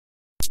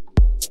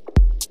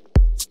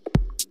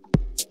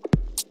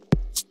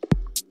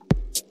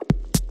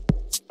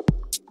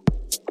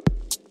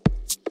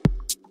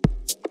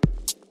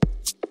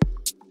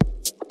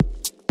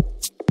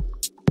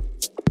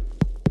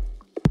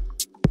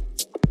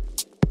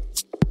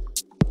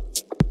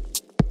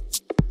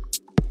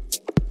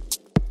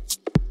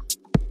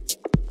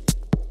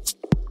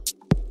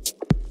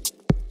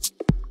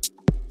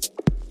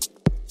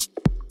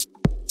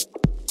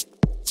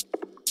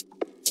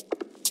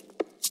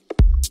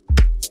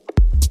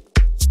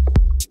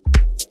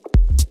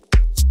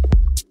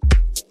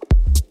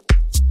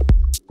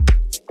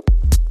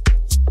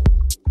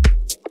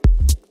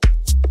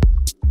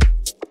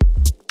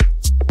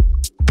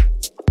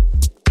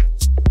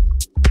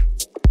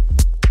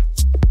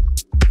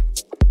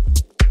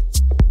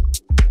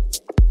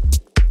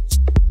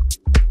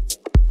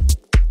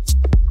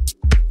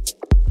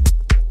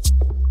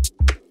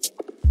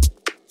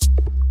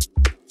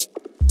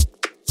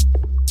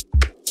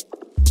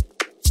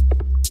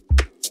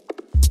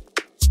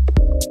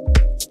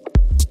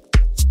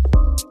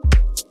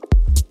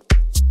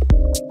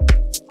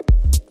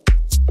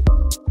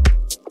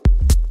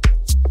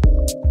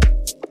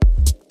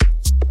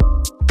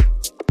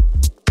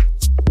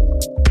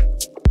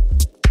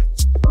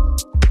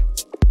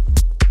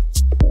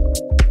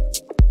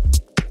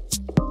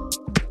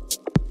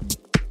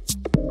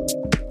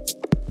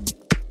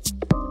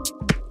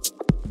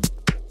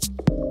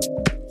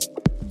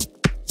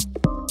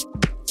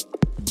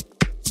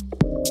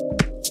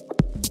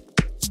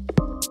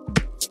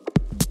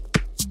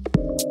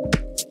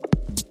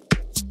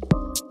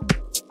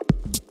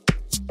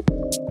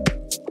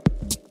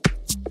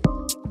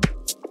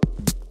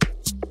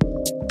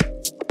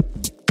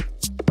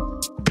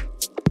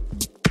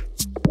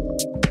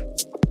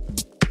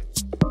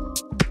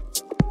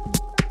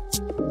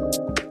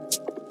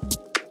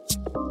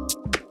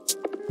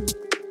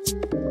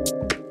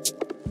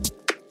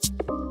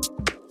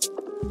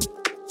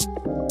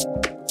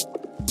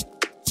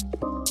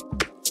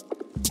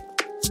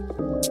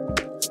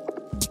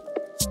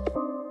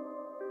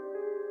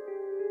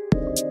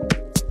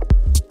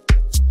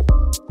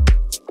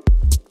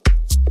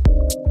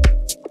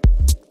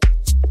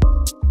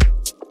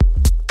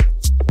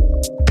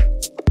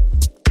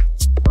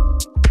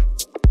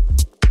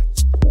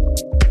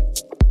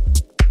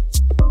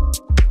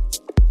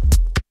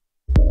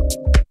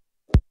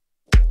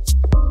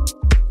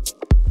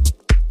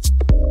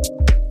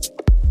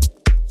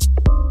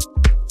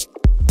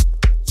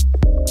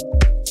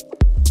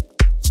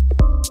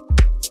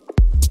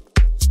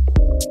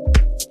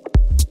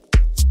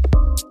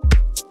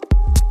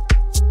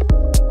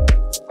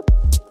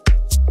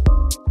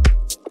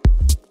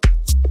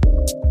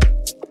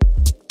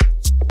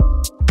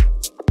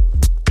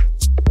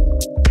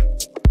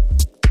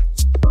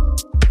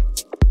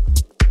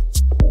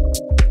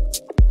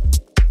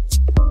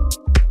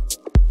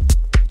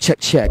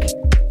Check.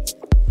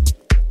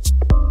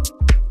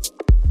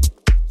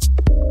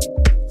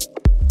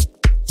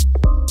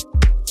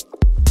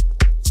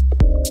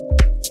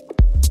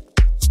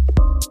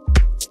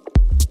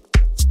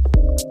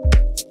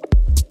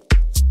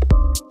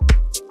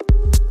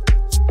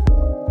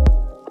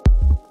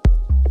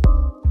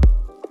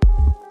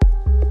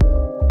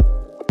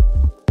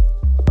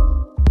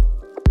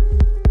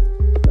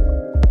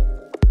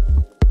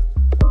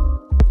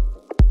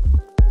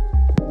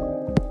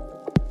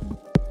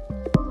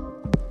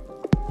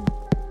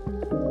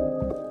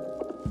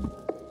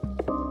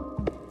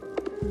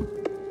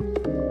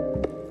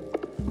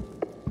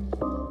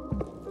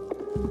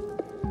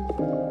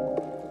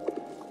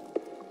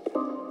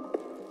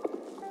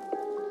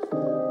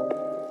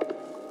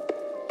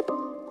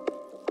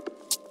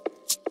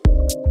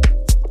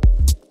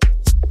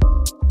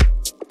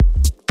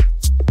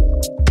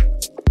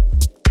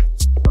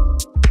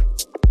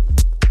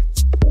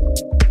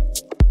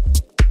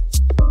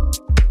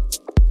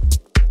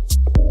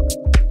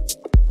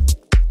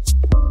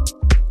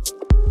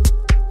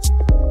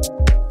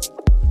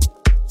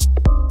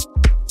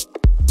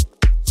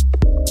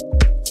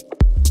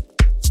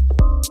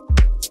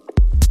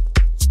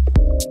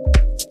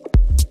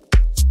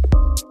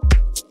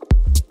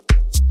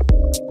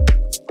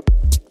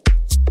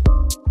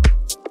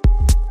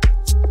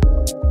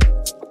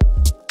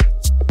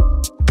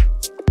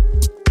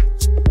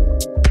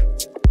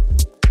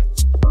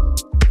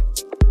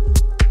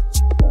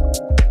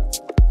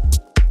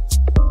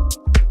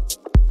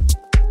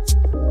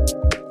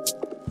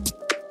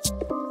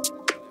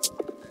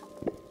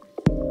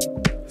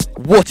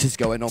 What is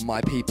going on, my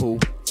people?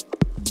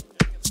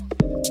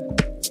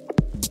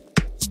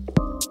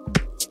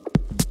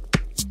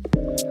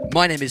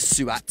 My name is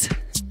Suat,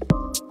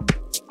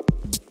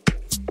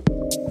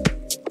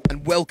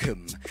 and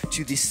welcome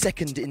to the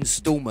second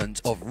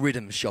installment of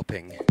Rhythm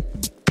Shopping.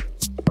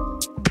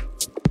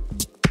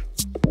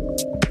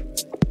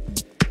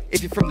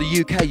 If you're from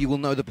the UK, you will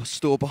know the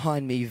store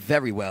behind me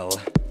very well.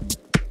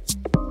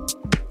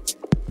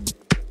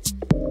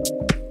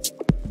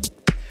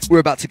 We're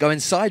about to go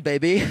inside,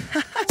 baby.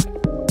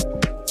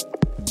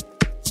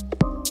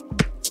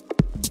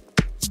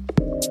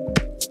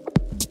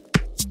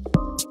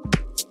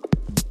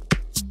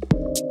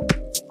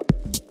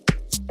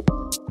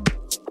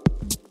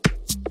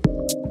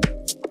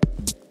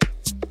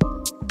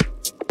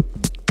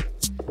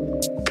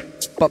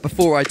 But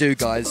before I do,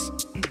 guys,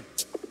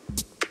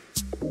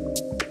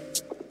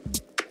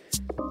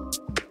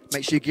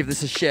 make sure you give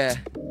this a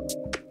share.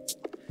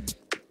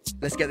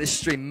 Let's get this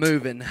stream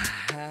moving.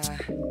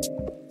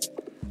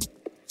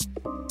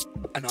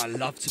 And I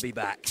love to be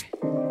back.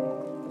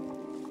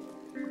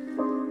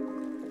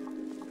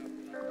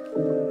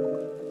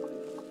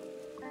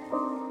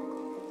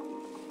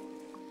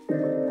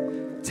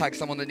 Tag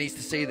someone that needs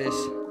to see this.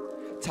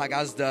 Tag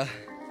ASDA.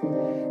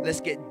 Let's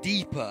get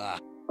deeper.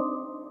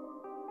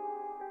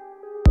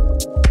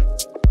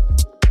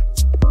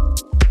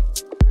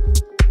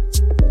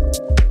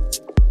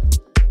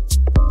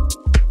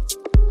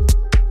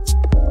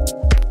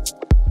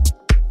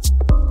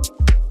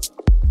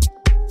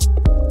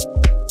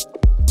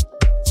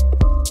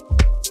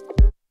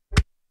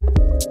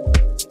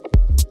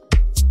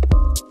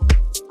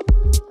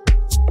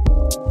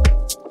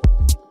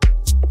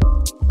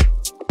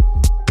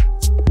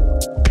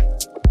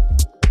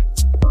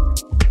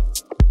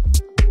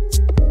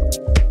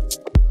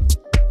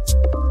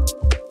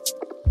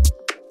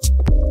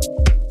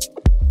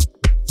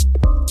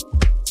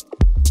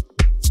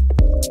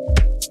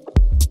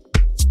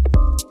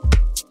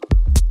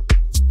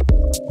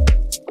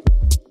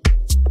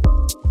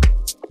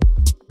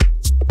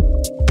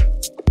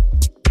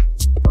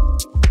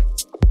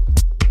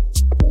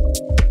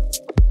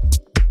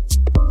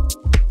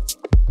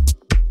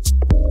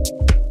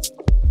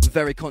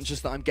 Very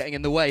conscious that I'm getting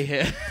in the way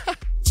here.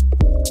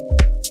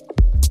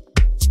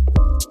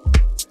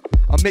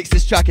 I'll mix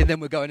this track and then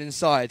we're going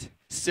inside.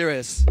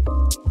 Serious.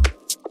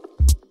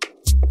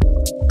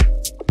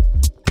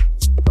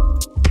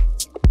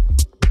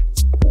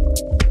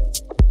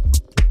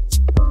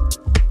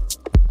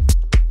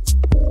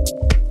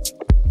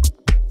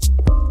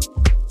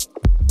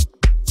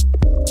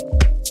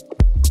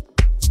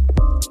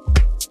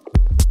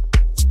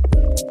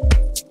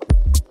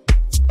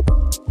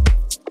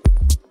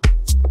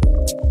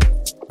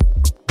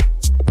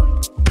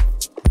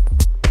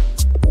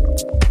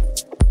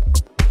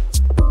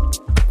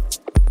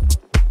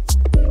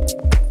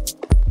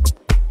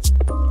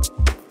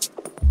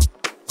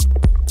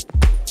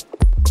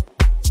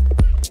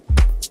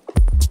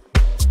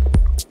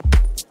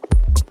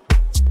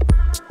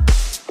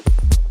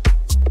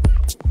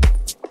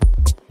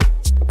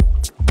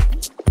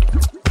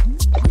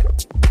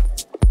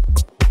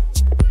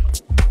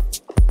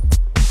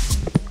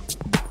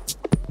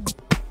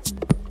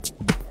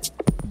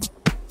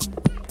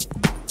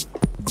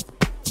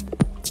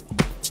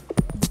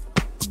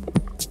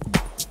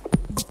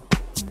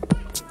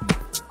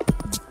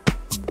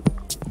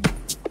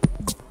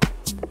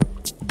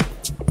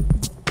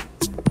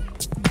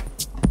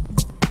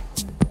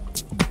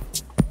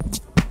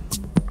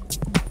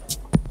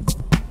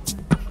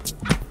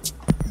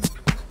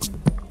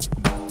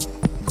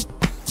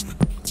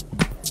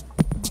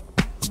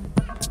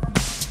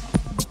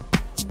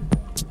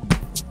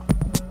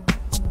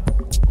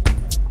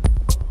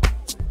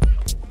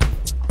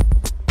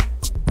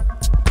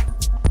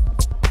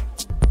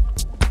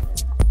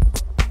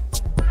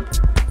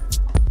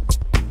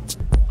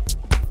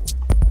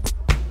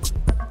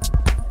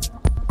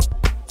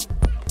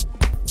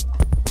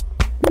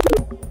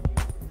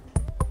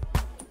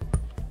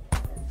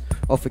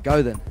 off we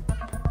go then.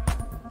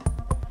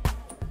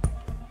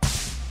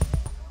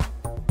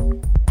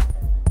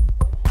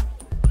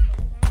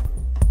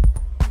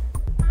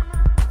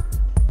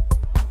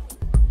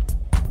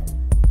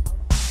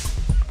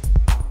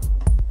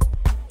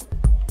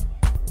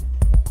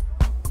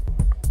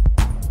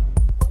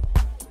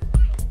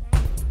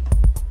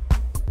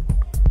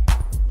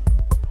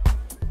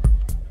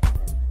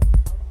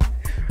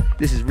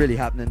 This is really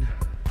happening.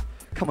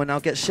 Come on now,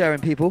 get sharing,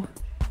 people.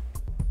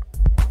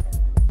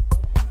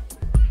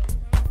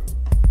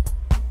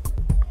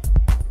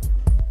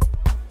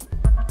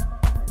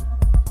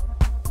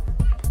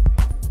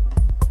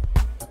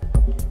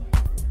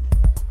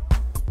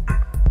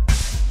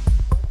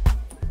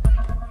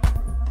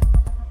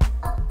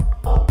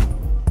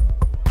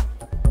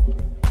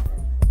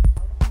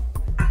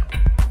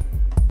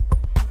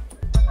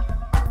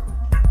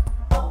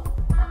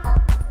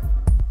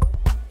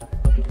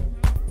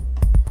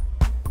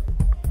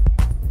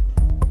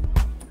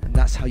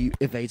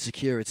 Evade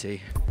security.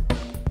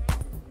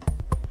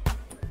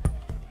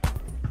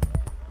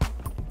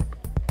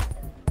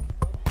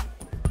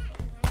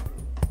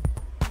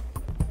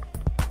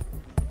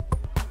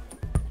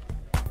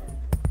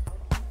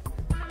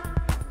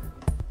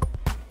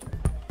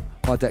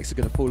 Our decks are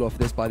going to fall off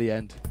this by the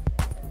end.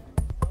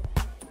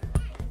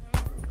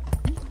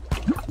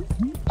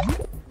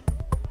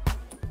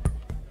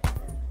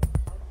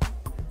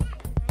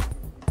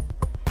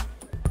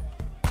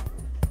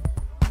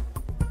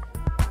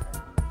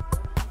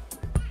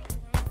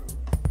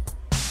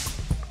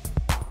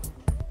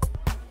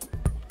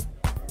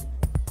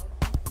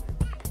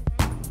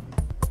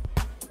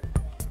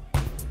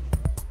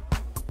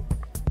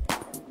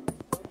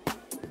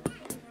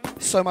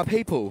 So my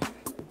people,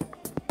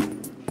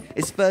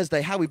 it's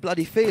Thursday, how we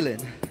bloody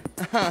feeling?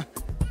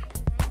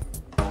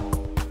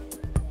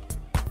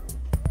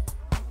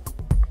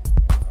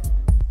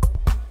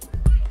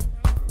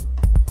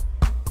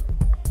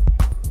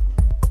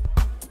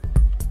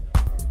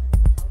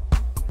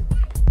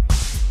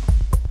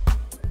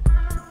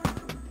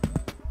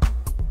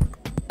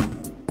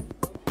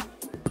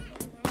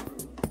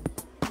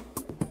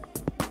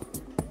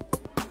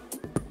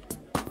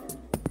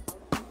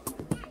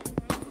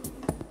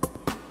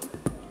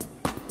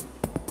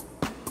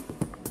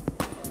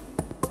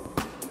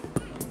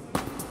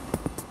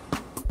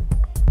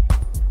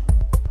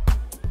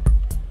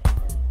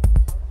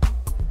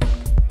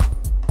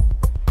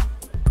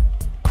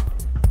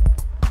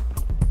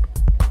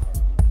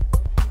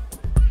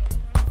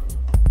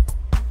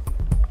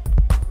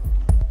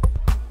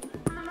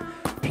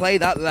 Play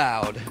that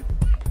loud.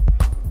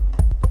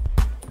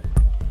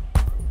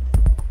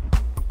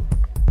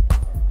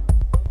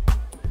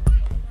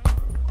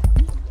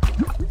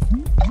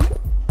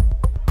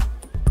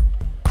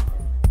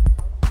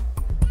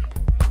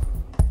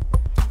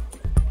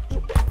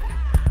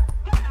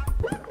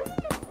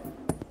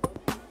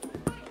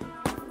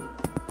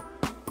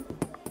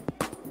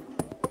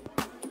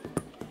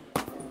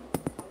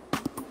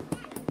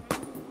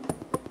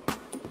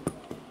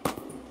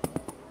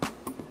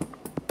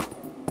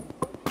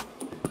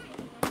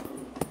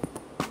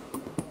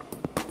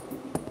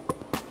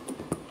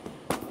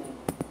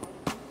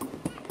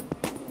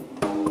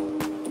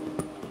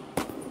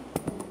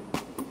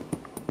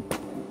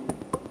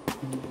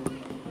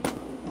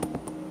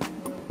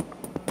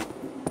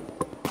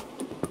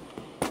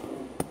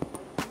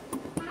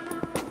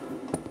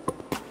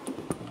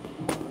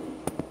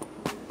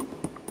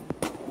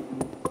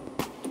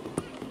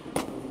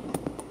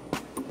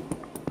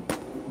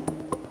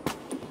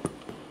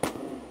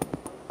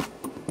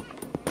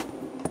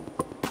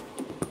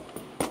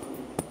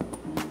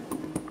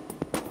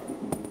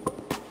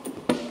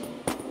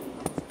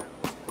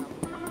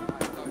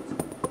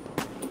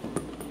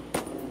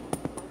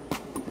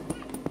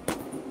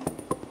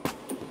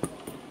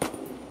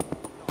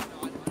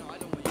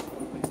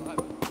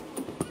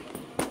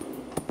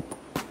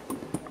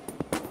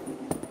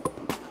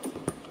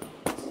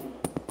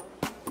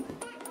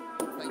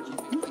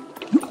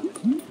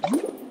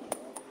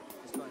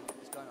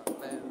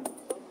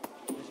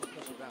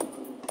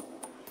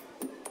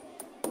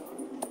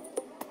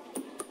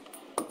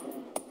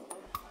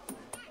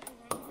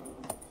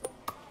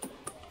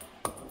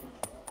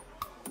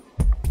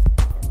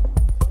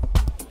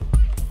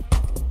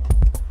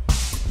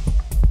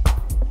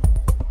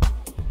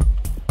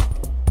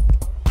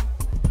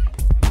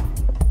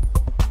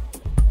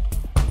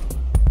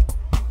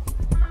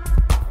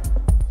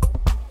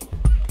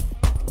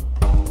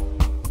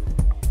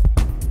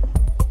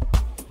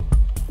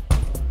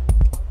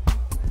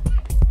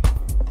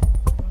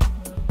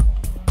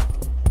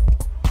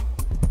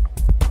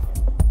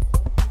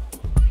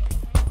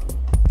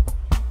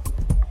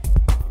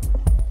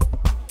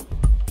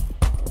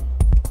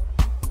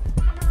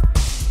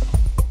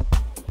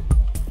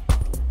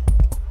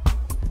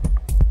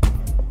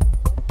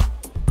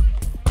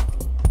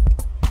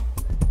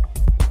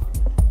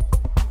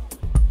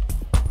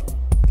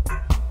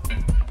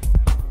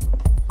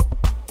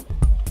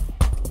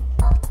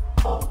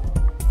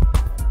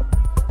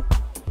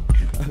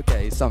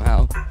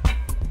 Somehow.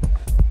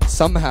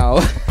 somehow.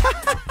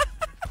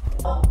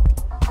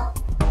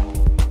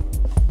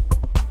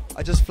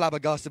 I just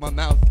flabbergasted my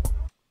mouth.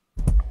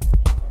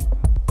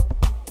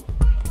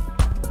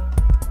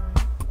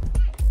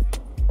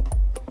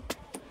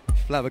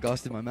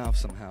 Flabbergasted my mouth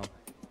somehow.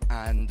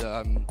 And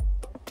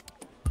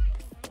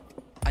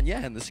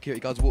yeah, and the security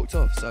guards walked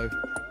off, so.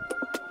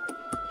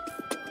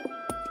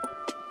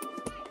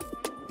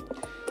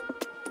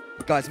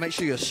 Guys, make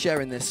sure you're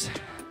sharing this.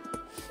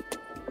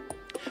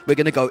 We're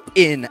gonna go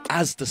in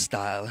ASDA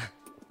style.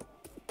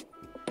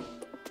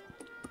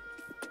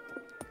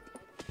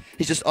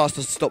 He's just asked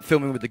us to stop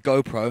filming with the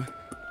GoPro.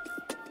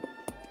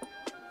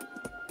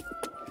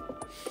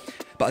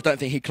 But I don't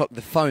think he clocked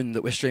the phone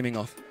that we're streaming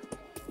off.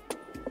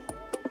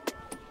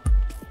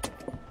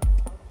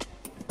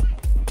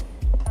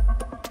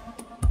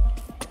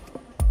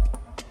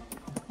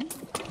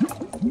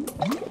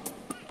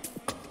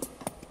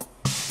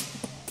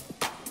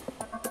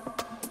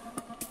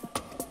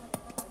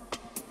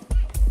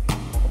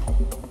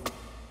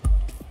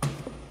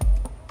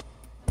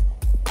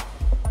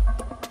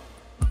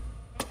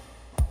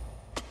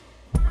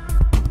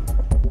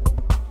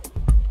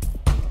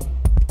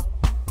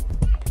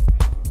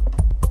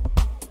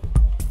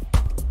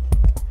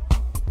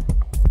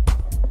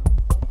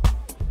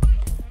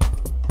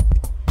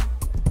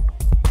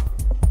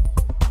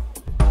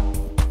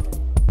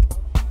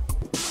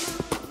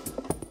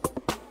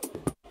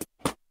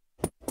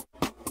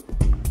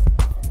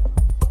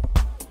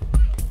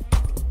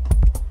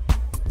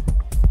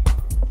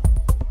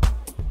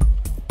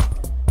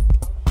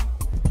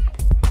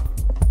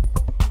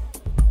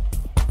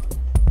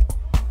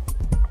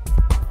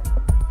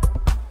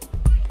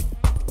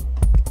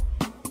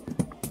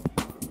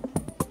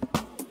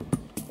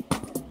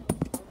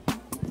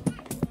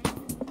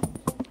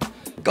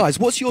 Guys,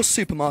 what's your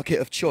supermarket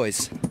of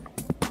choice?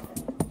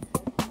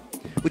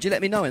 Would you let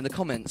me know in the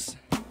comments?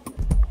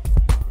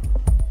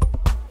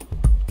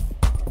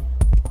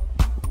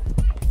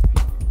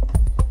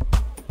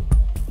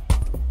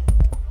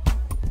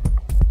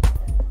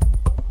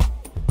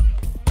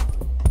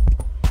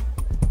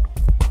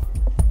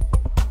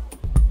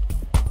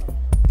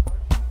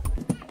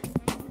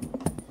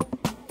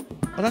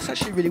 Well, that's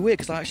actually really weird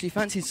because I actually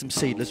fancied some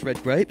seedless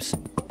red grapes.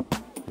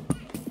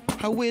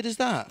 How weird is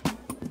that?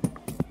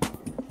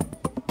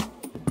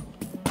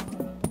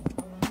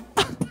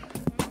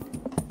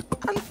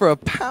 For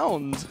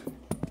 £1.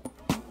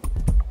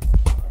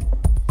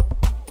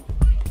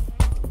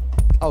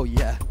 Oh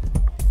yeah.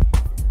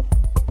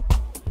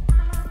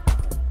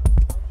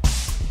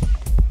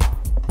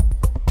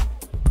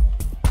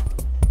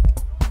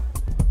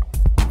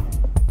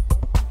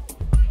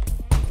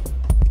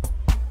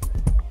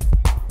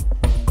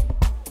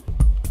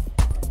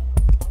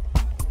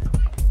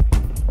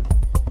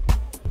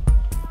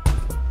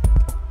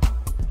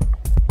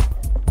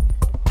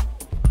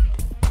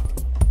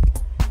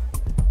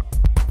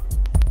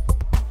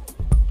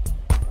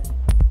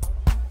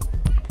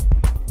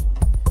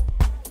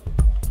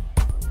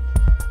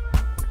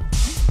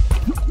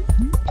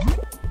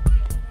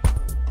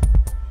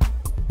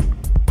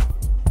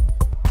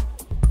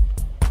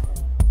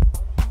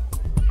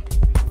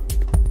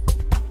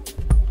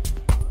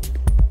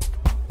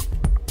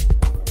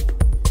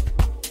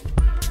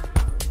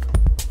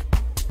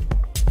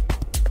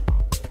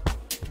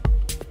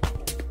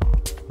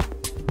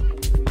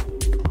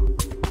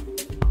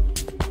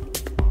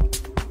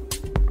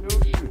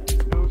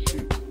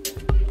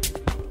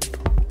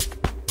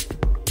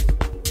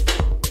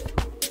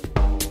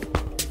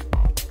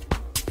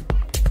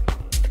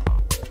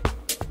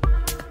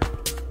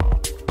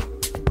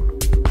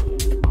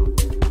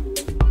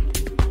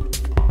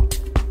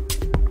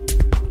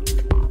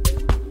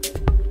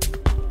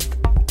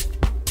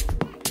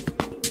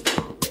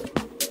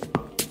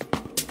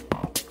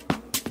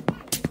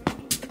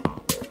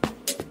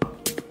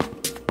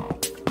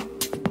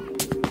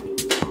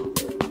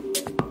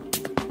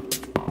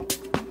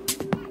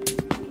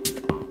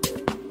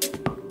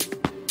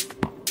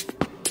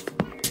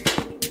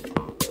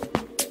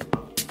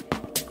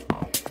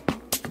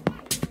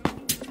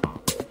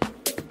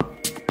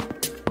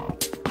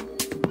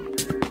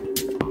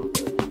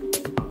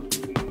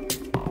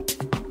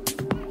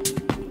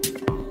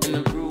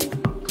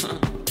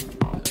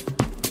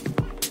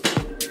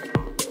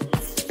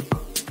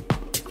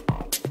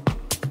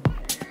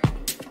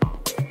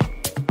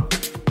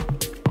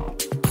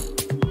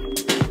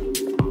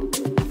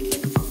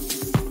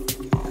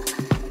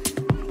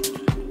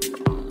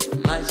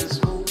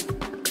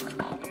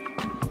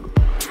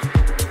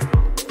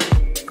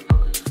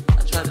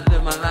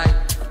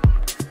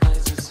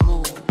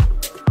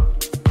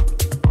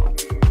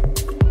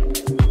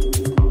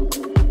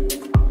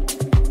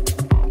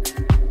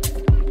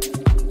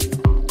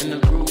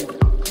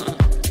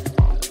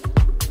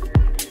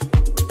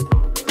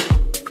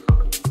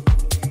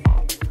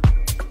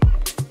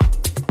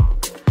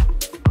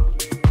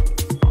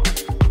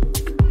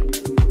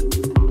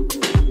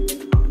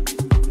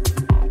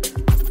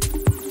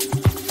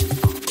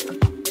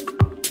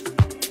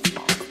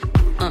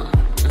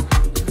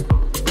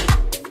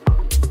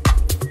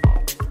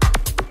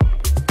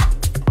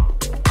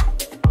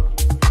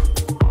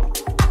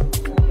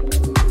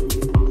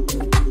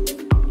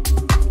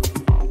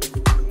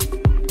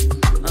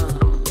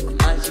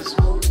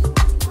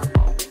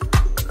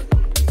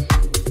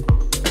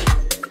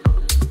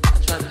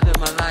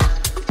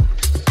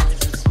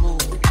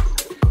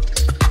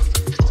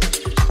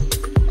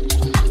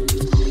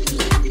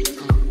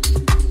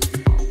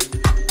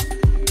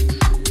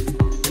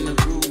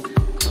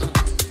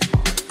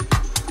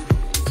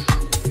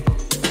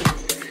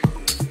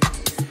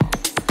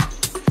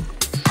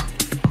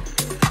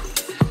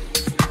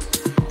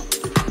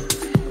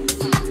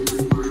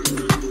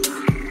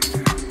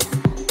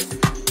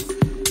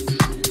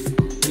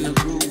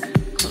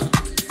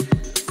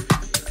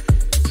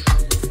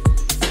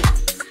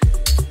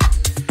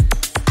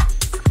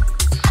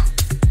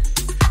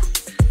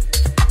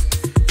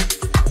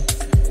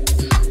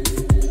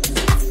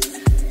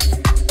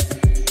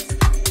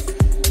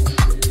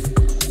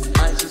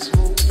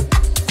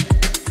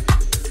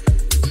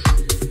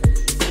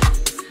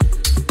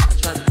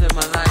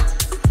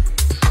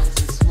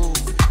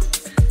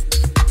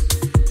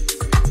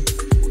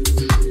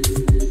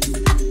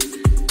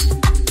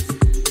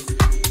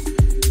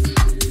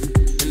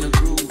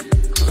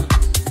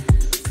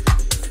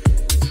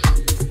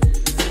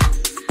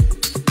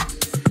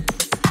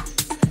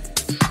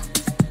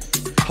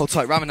 Hold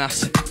tight,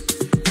 Ramanas.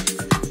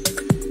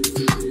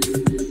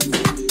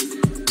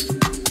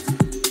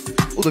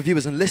 All the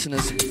viewers and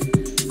listeners.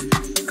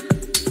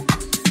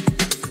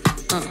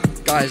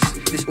 Guys,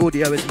 this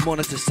audio is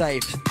monitor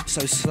safe,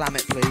 so slam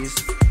it please.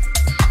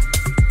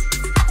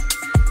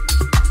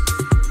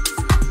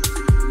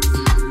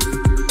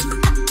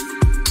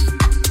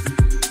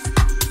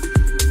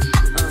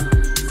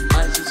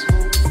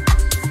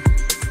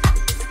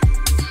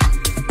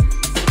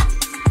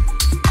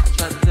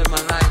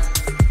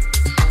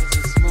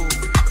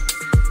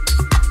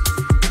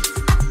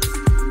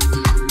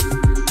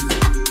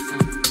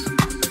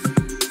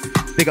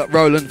 Big up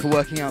Roland for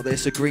working out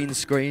this, a green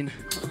screen.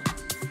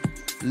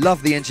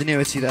 Love the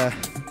ingenuity there.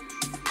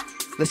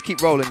 Let's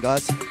keep rolling,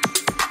 guys.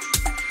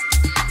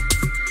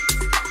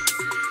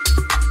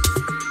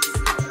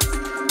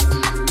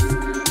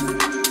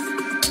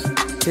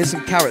 Here's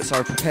some carrots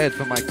I prepared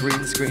for my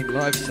green screen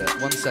live set.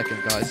 1 second,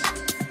 guys.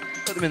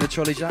 Put them in the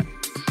trolley, Jack.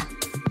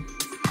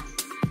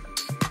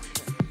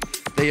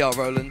 There you are,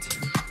 Roland.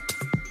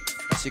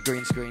 That's your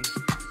green screen.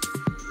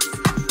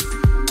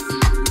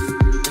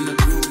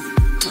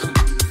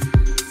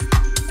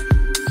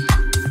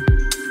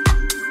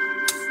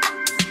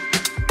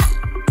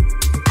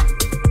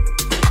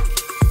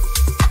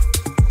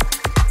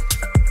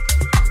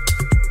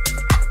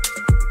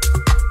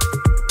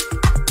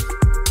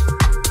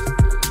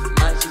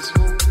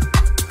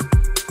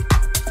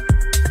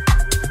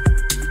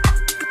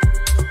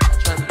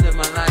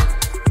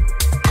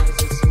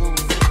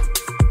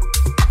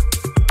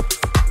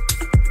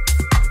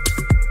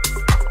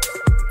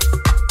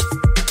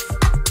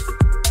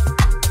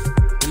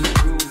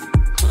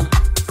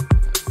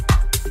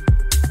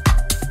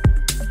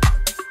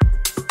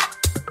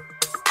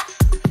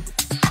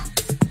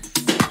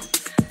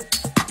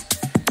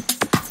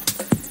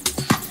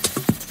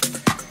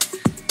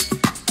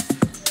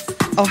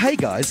 Oh, hey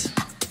guys.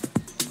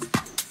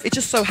 It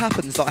just so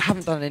happens that I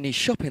haven't done any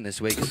shopping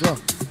this week as well.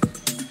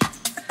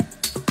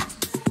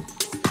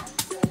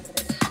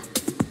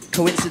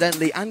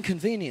 Coincidentally and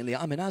conveniently,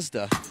 I'm in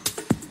ASDA.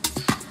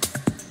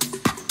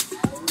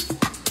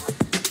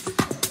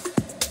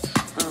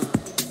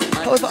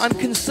 However, I'm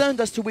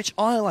concerned as to which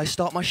aisle I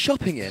start my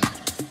shopping in.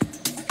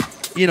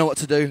 You know what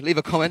to do. Leave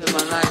a comment.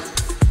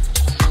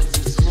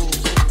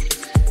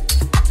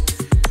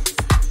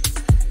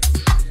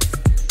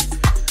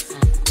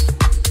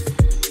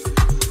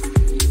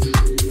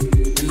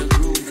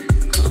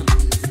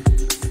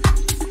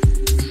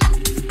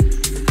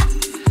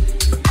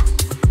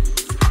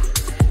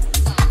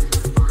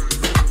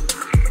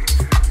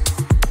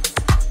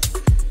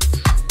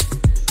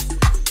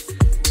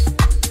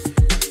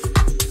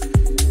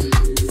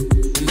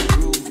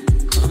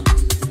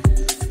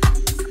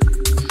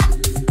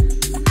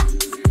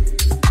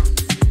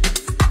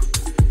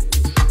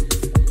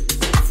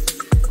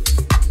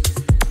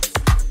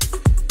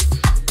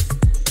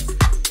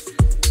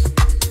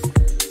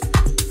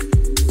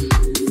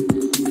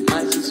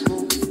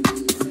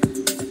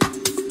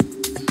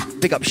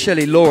 Big up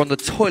Shelley Law on the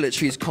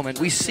toiletries comment.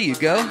 We see you,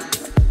 girl.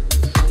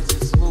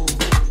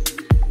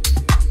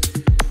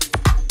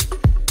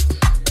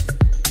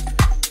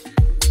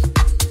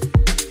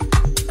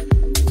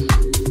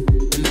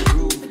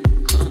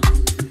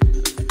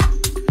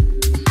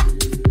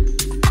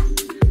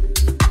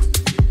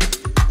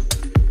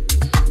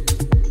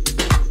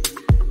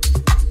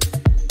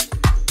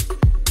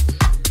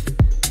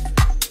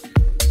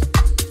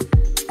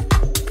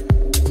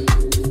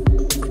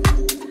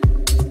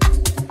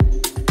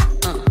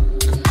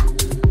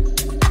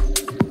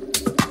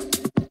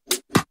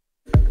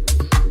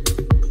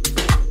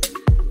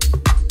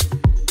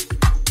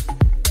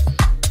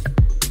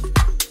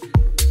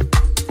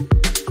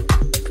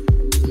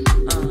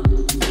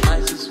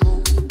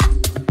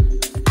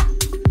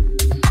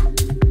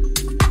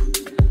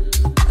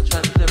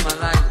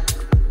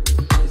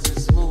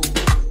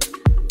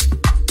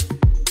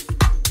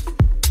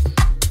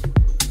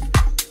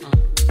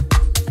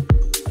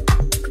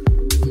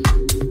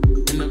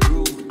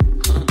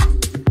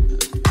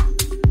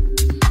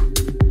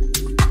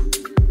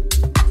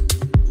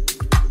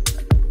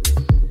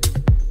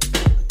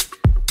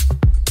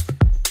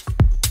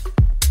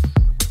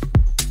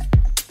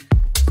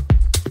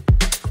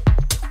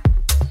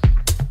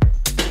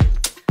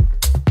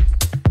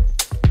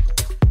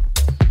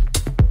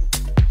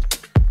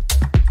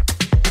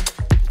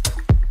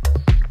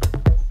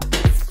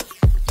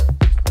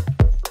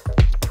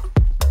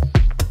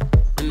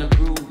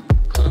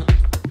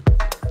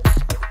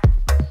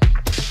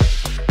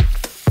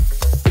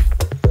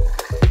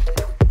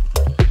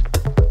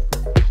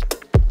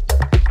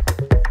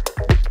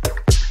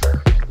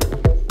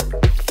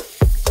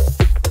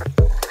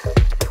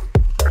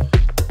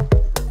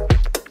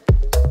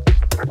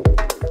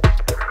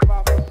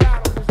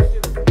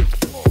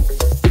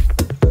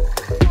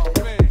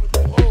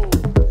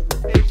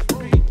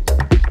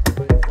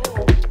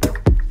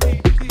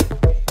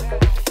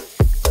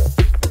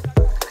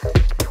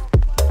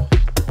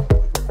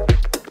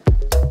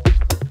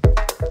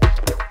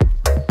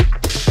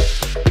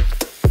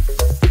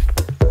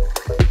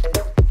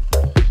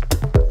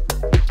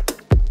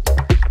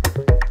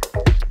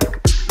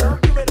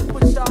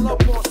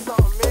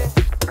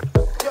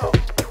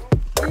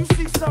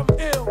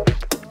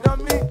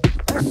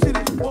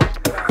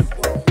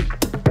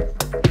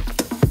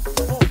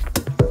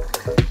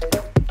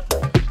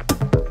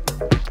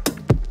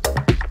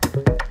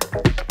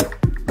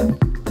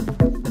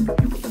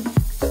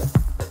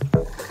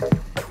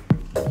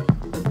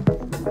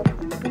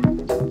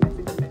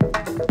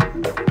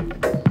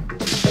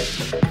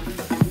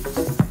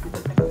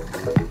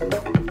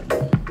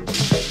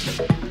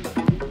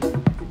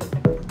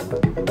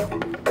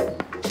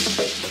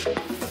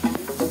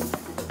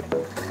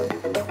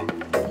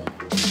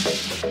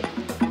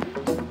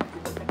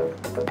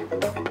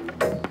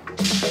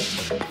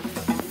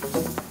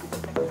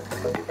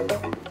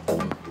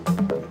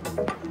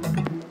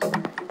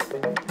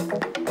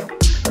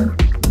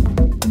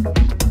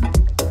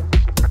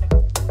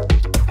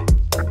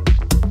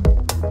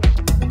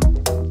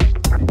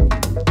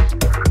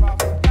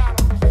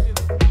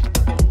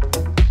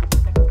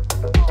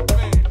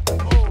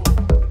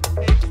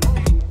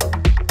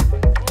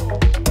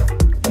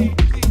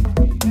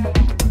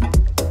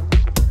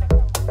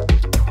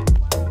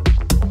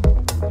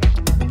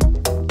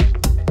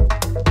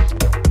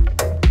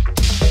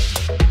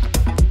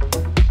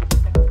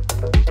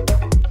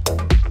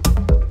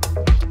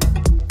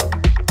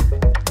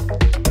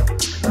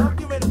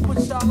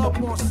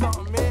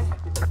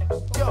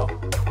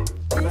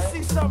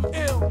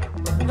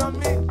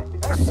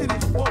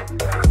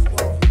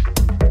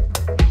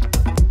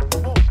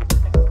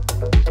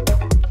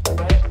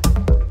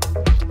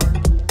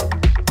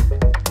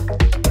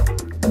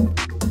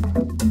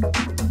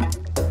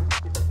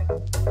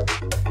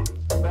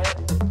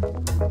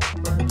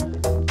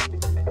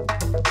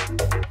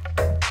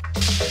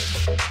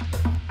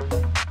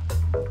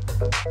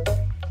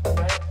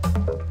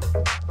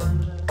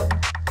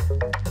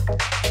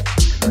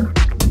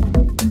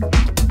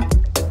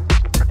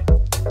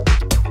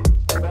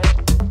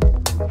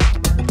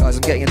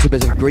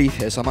 grief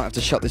here, so I might have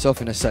to shut this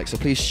off in a sec, so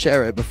please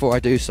share it before I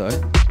do so. I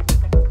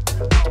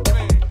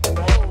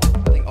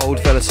think old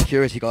fella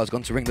security guard's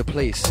gone to ring the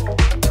police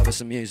over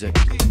some music.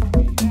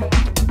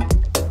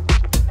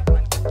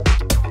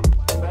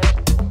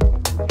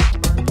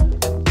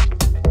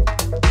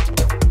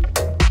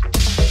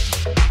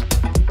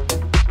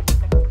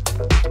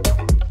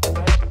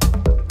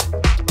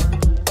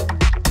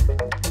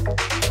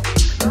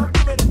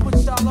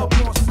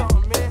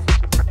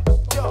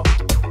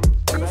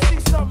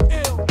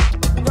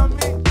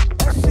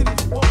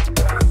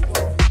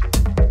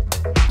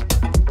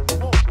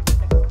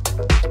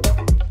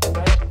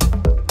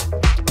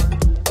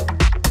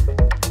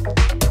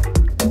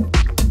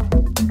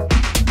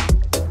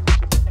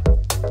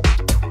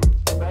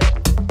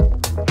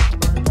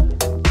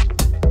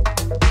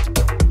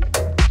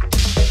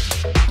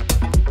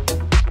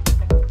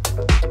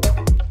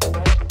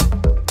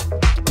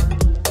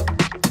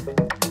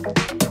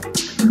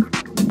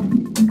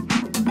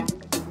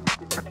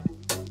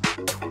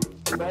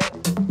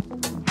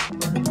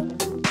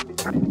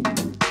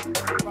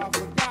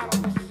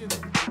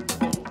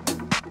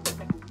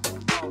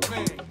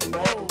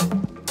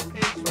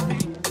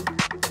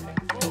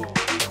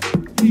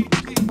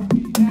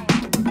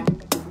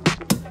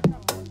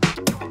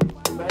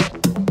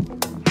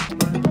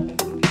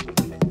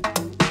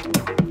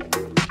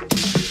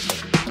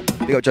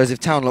 We got Joseph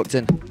Town locked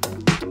in.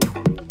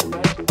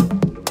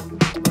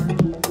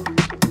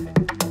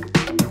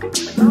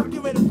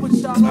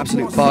 Some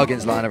absolute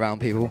bargains lying around,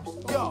 people.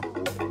 Yo,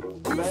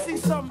 you see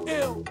something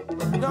ill,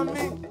 you know what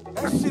I mean?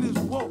 That shit is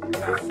woke.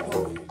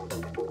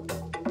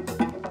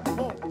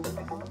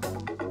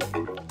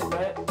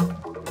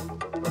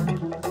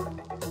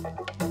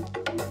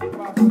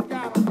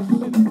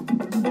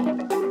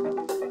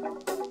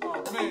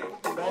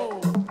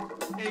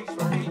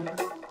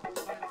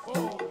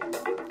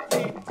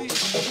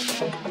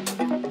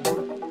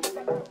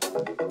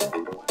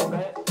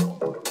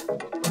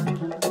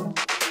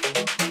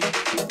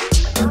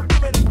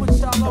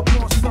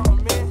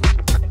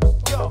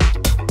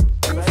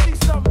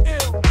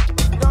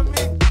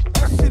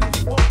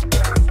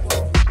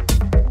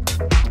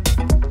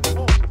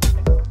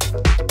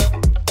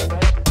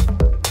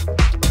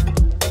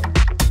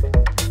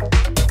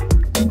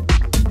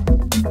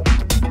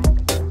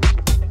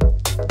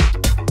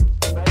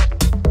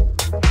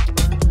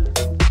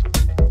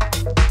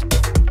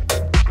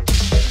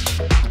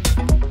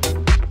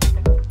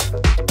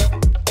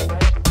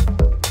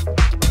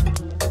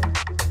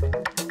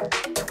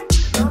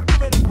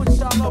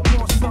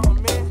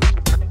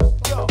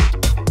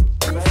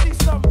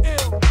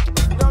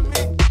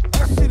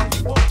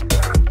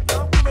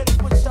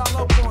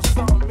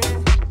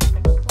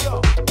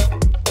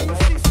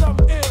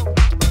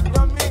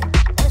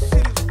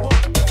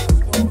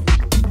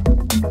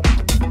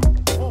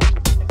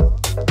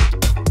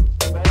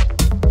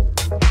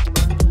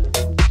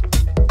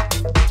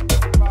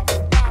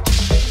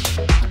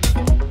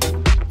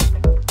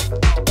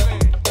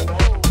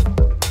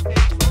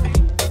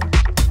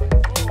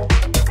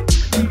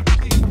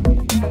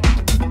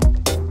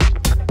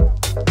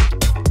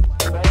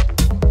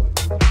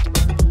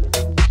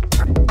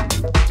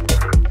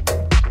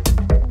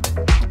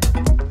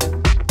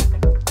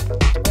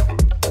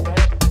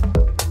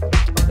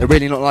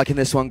 Really not liking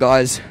this one,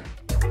 guys.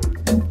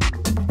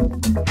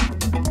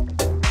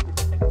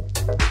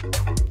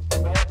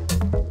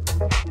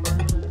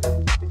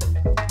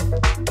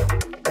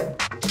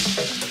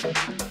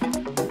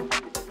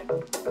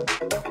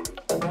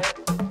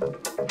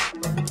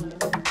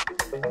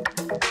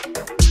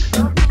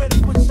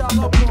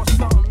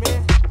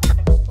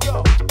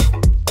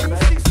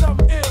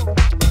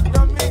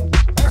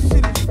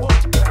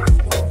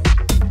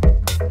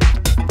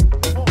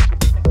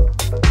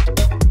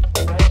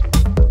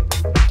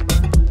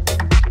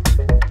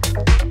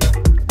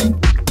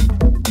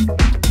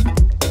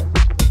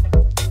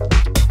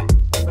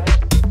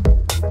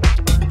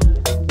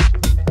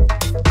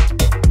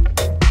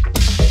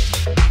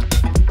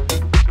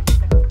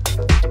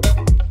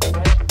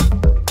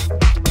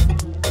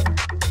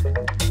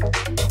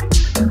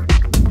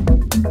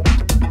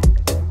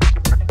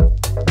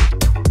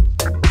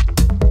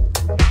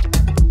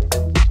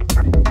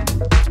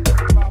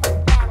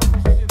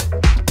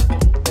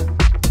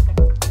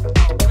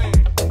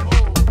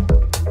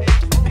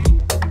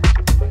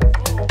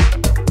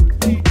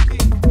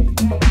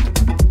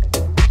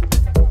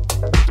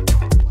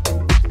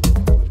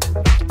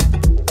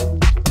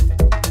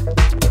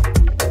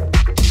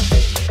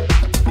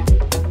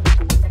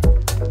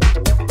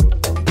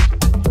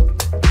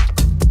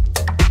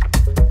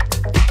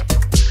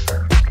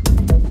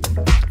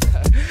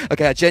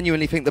 Okay, I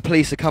genuinely think the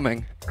police are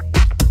coming.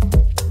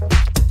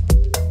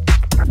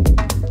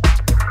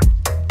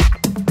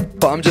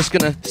 But I'm just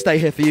gonna stay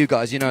here for you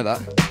guys, you know that.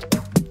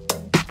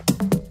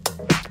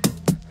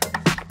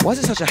 Why is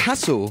it such a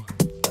hassle?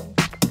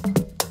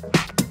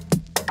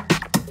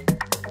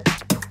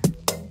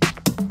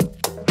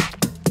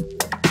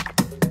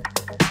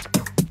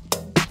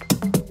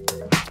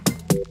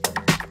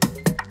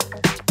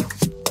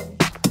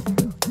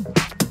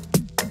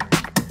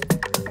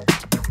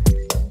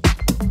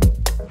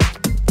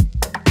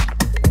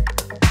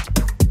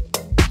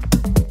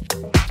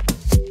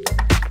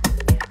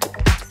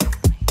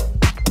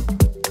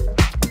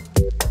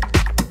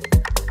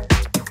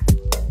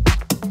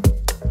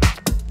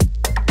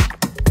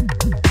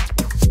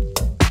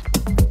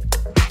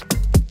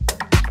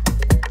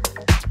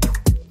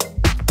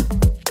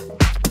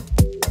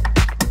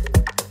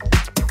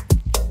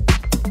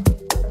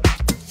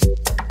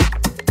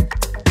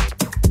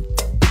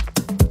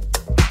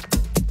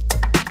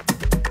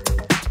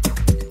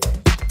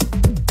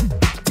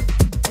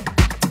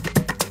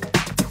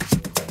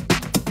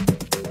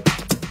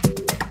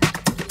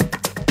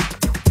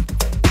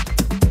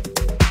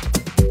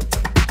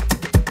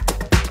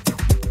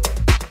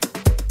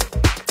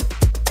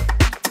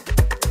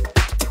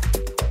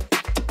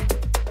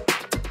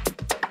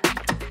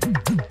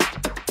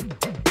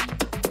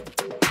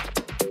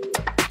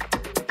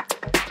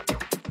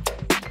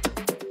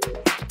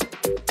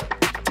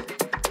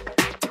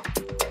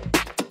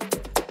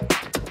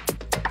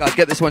 Guys,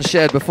 get this one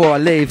shared before I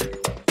leave.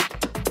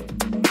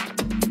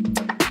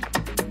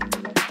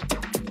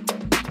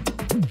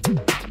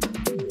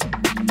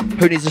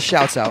 Who needs a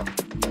shout out?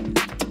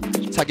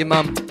 Tag your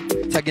mum,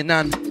 tag your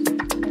nan.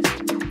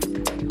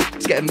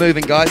 Let's get it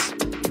moving, guys.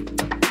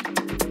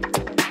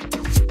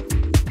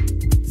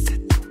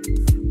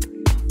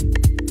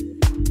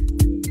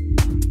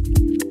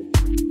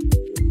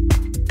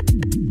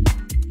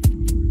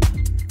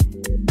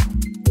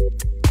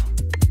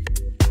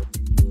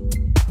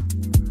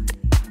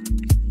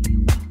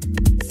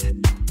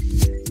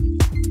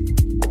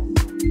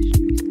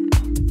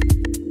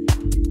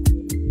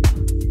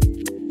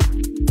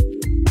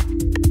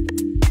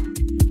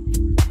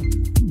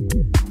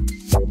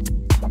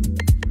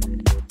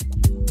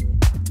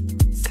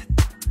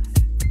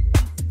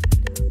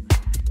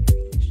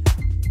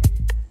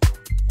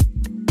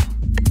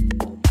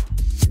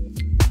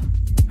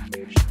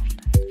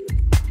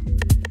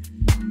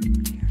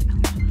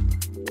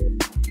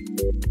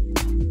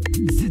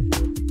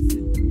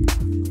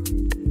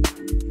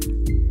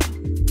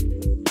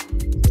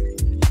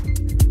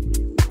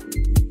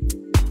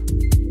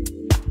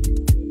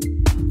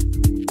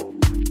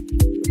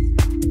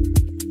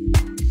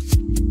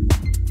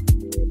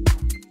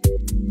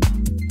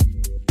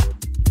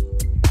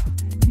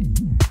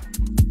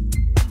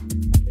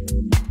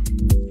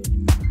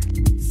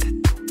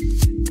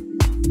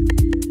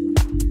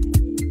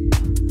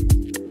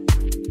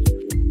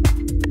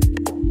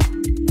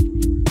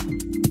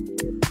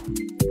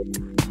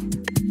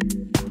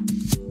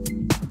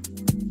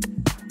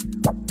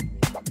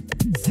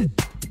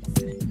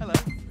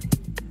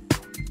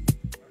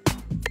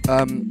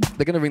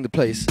 They're going to ring the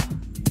police,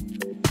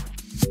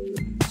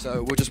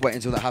 so we'll just wait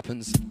until that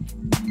happens.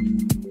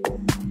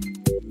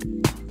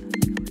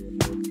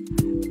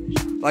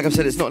 Like I've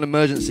said, it's not an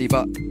emergency,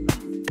 but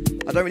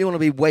I don't really want to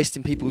be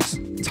wasting people's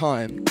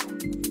time.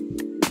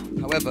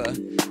 However,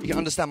 you can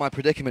understand my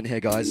predicament here,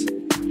 guys.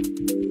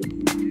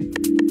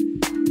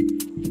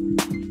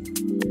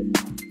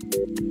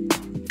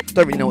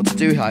 Don't really know what to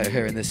do out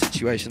here in this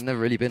situation. Never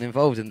really been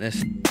involved in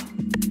this.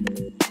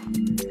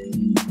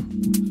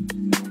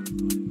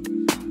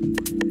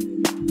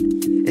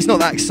 It's not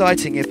that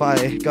exciting if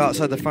I go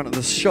outside the front of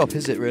the shop,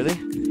 is it really?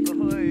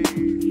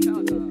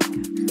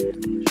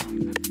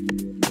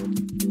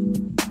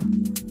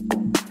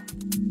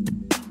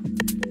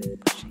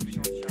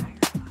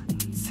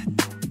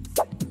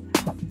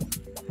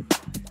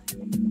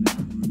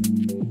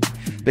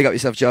 Big up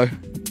yourself, Joe.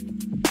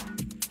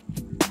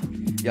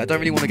 Yeah, I don't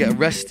really want to get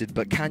arrested,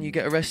 but can you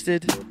get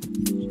arrested?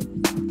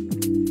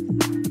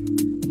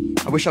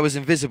 I wish I was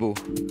invisible.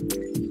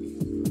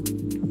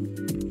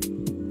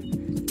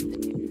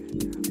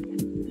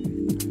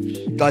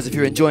 Guys, if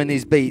you're enjoying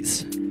these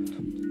beats,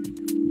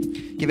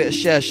 give it a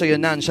share, show your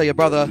nan, show your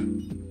brother.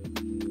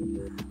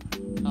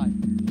 Hi.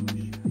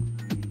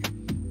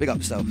 Big up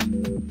yourself.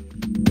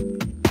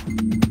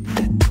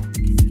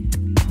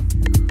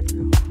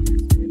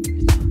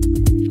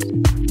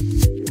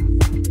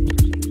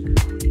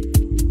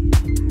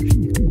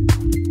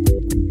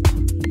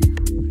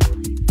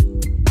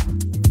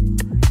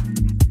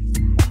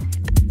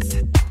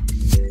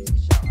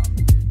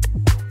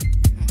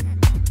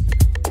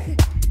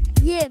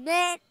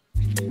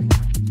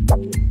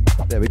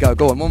 There we go,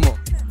 go on, one more.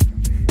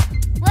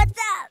 What's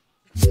up?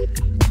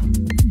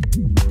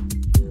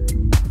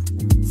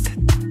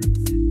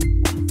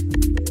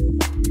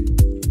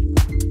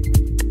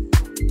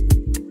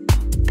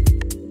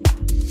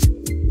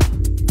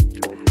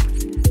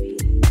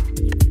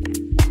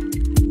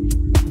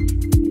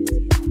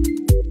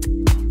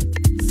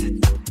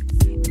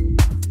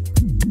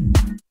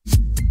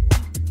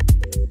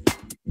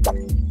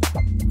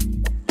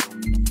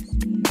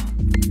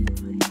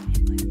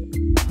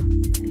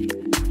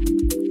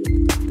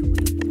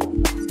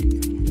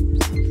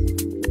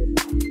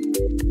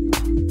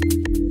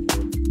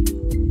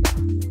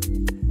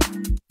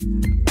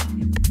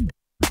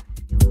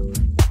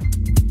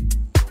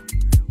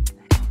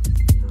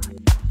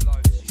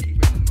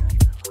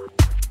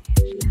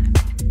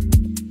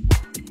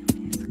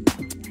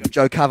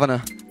 Joe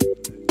Kavanagh,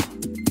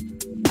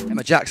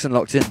 Emma Jackson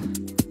locked in.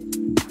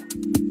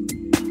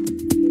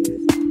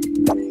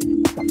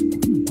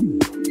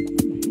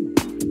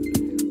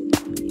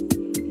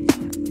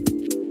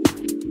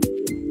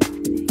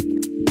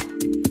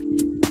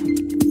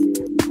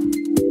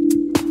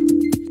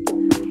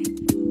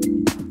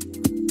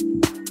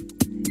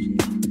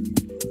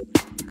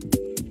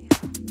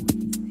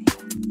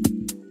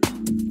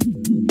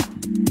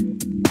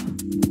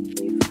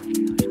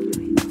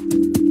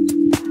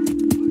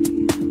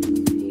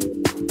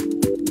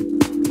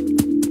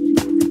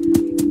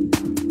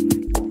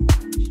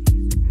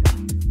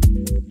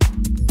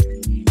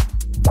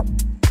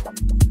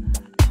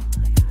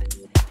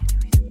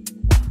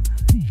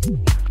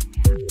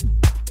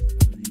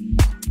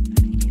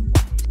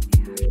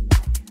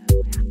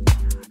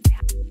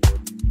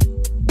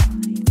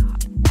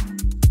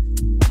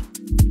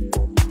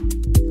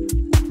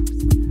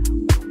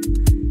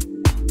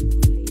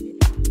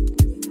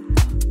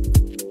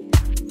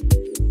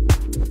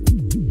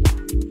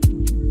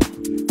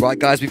 Right,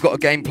 guys, we've got a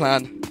game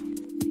plan.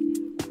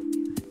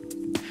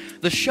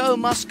 The show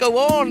must go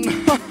on.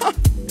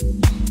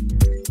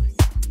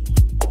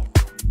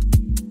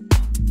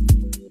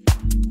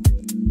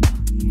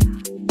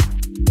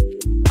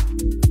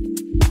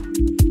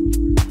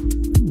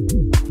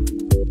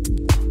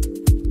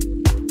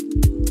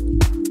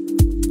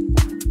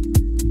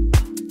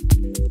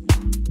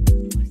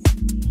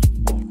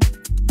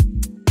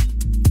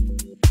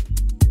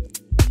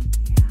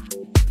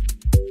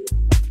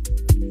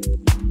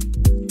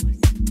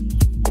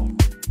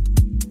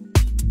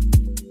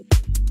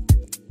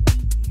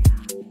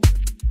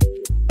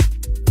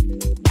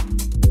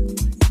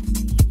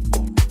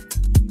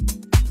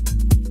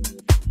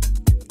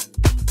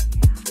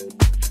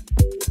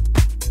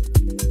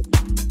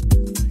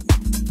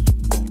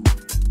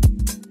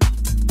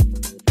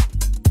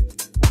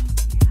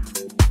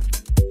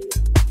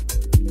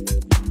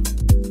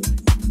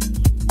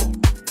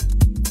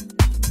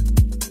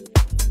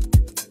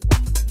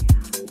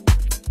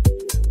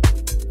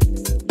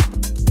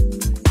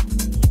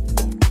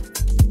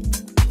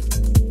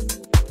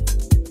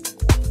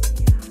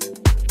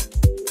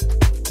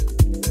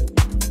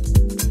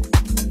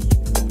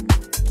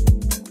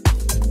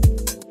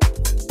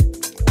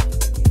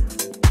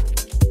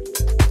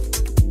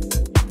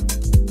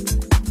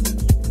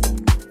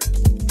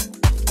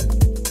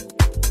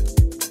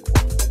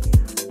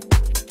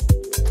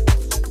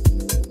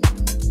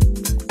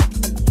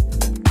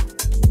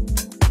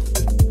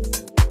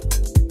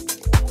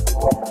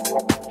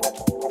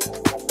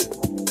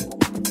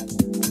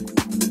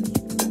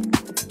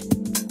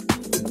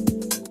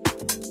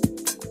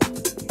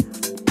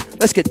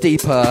 Let's get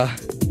deeper.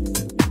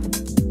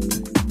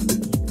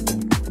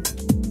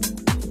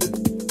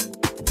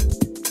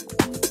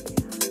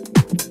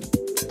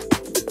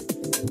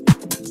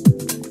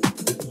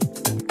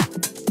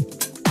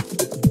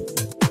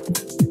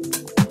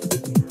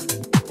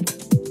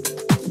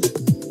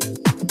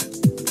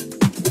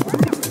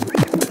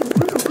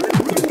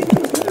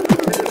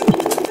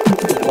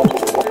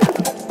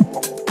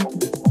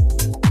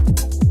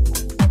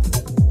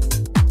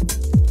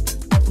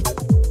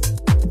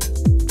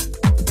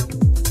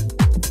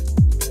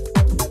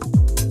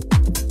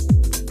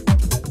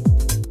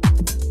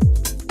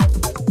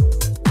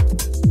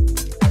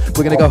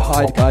 We're gonna go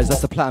hide, guys.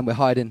 That's the plan. We're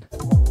hiding.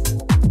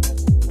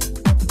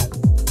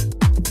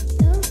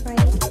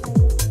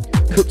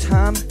 Cooked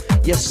ham?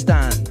 Yes,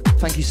 Stan.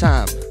 Thank you,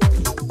 Sam.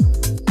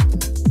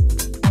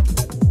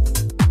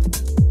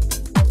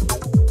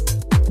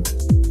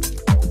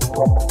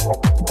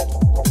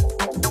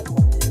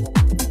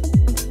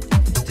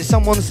 Did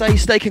someone say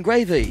steak and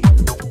gravy?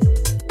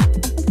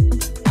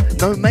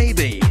 No,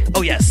 maybe.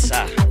 Oh, yes.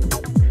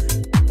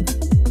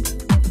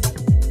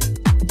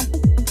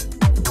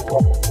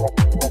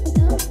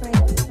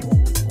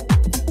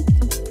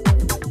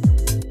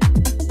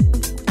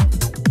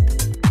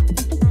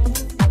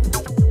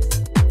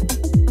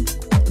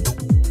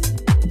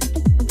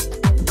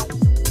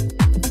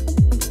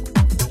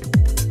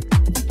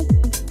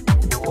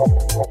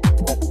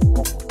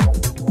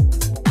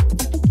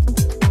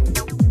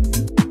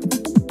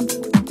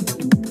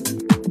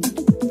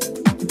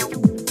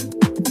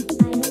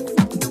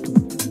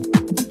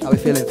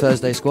 Feeling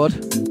Thursday, squad?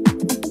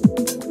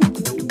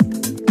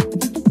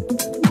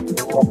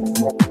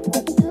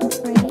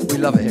 We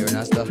love it here in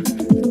ASDA.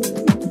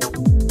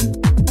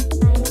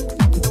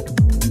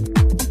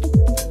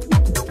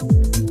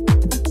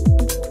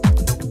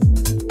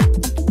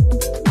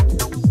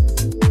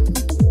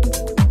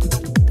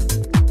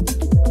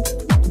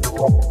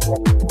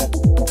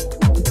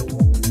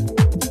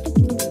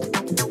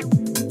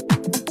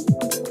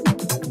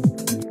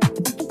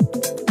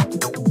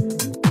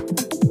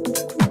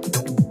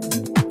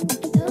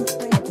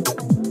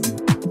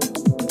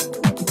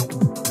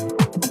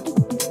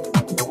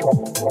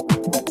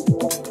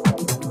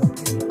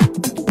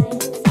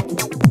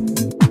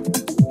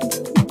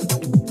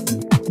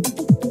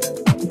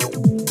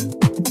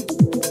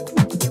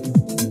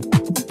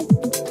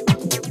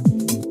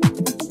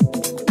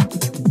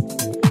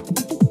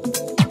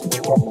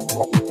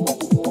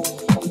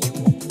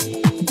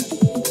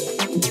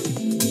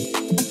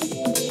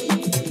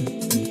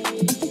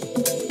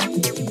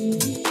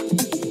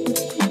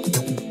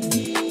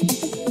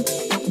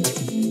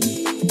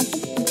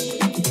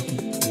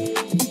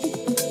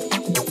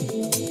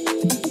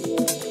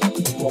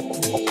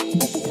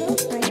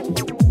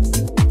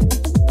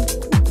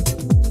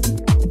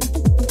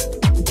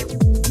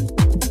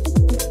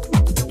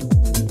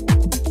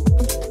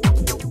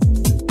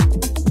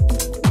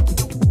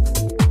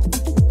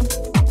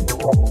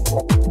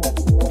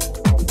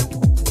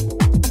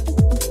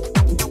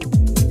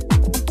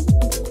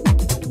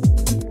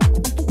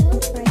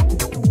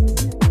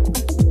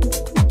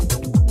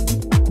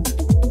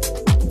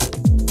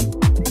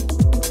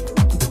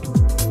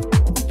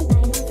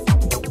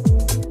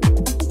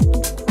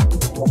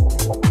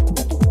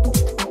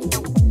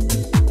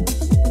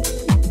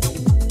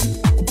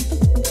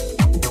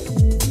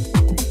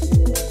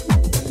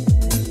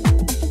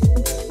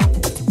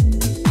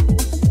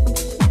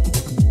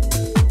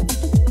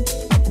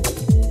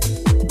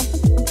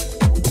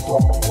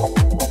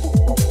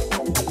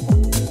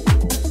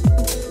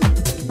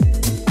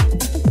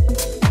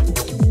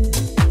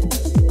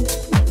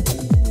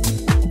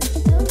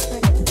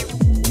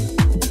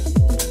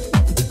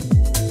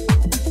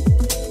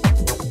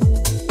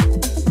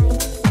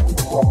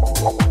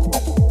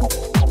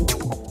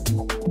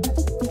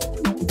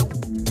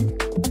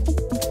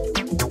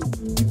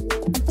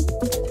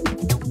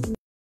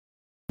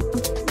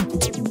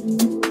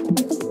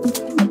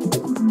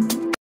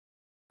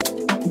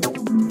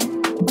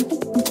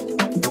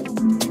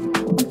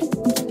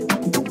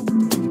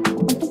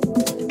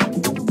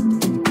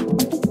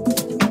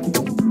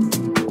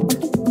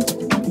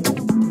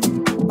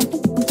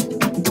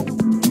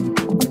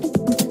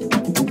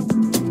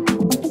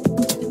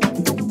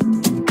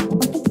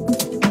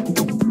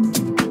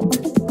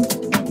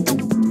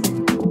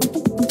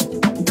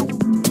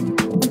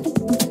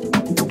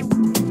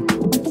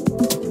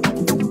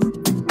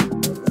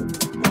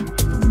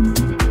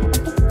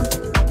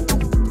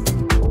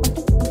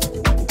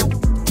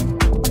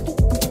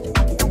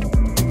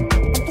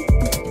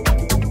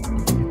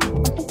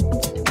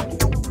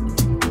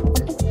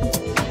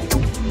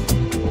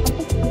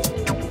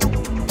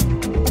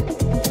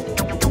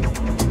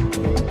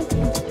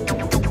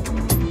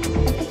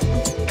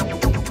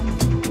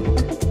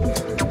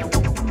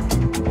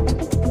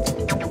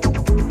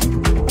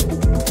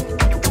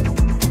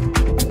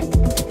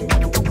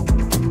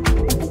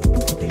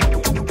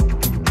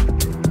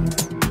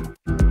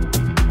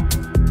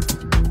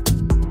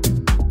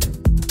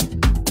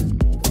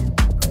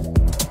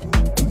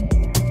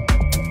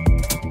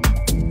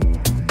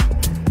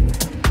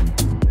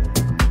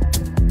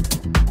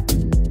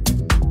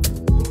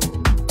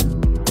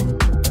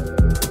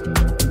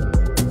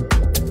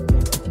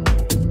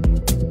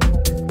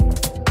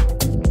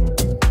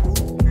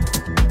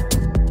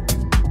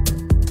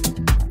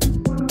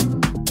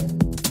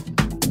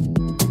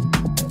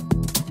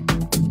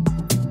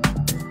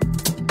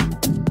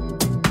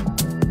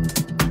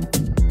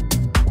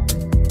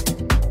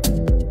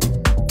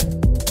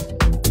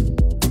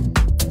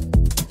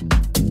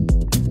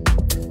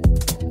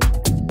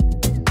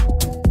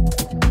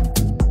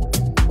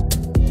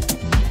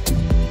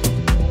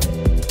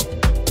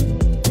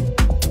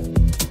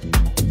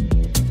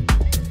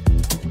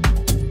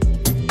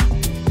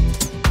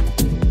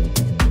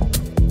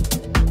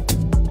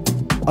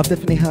 I've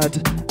definitely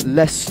had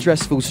less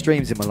stressful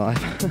streams in my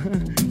life.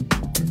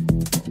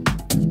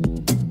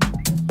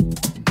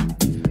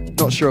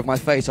 Not sure of my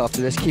fate after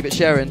this. Keep it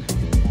sharing.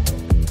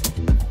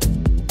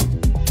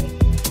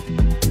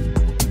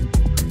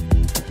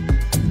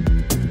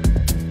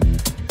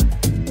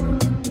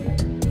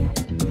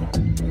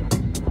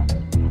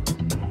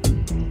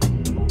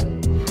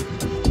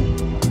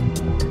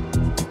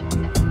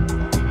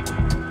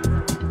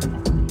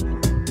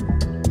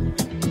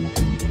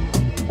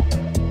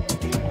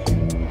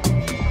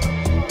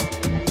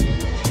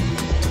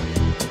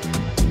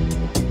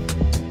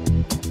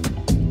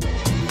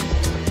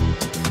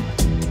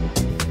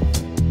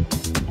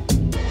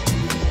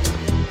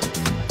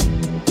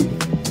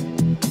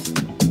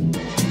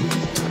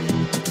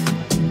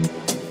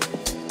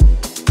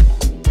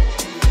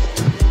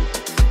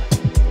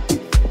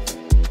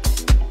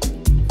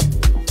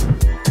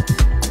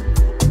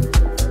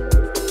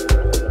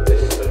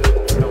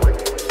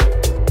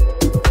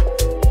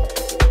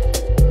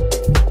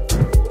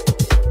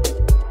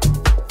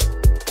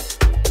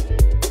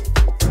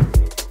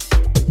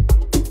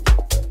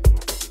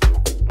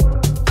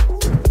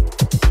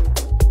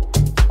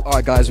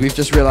 Guys, we've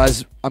just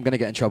realised I'm going to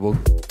get in trouble,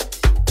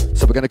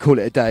 so we're going to call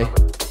it a day.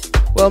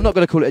 Well, I'm not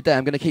going to call it a day,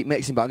 I'm going to keep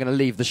mixing, but I'm going to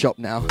leave the shop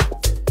now.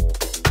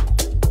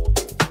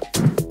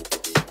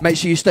 Make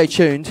sure you stay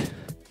tuned,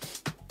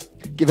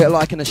 give it a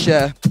like and a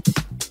share,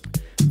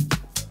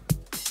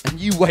 and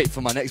you wait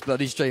for my next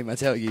bloody stream, I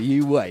tell you,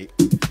 you wait.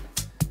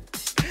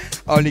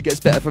 Only gets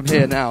better from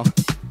here now.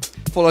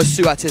 Follow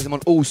Suatism on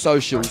all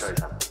socials.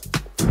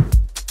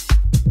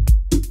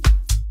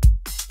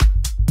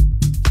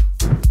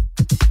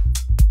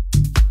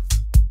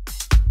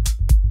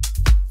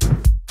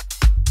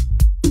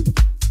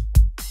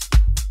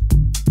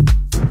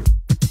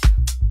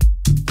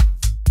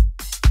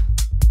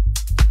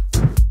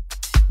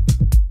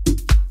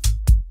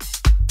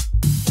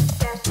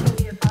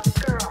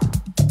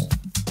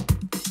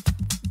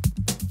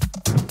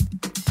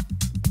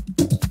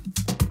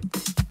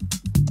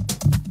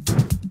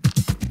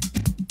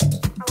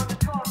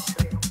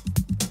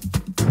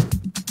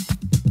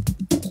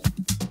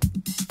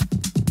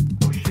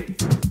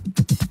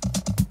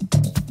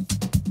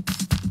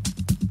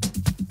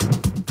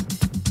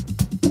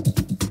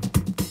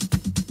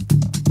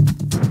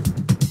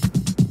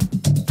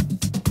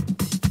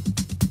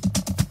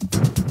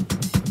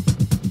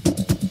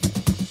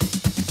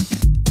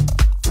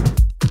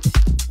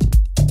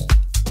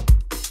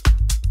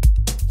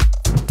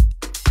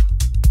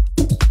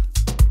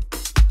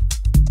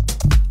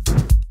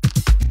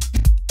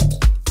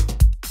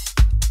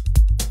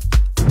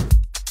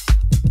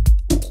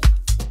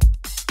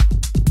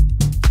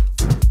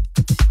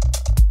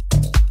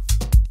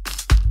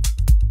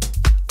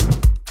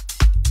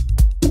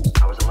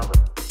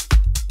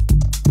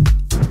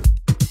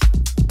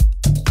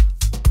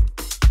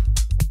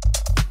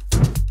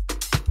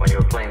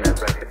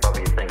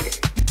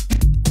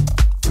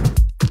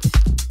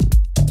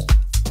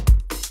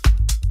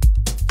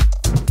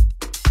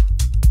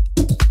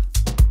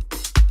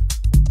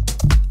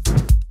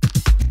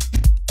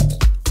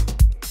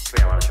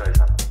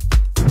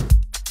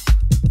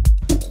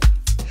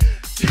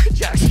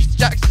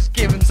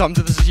 Some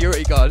to the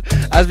security guard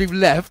as we've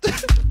left.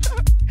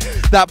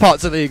 That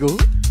part's illegal.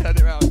 Turn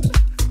it around.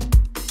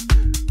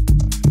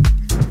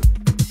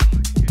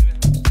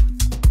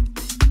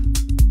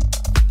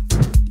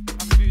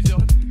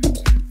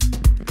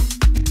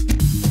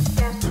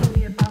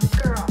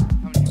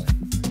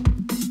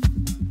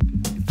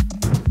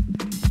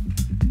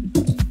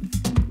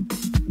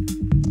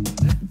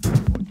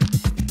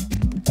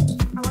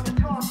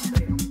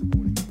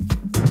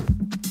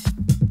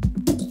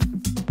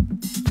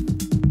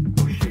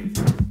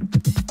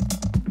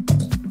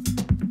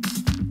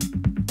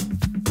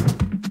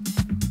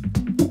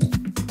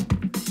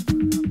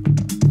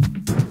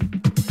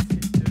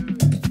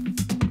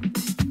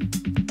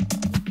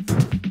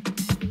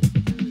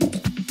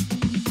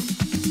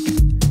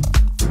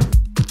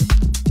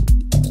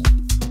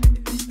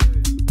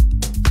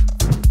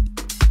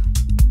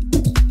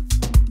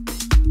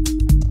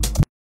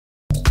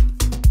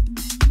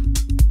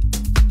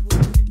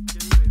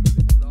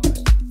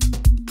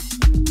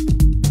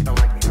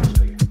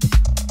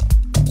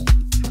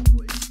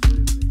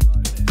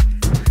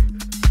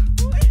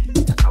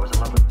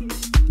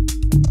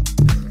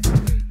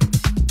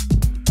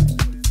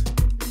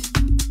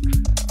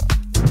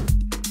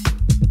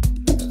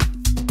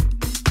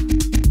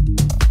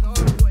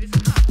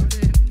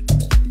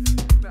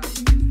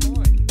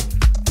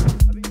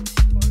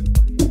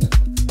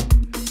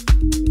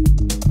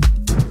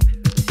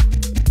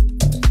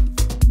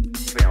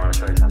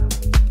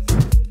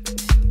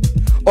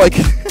 Oi,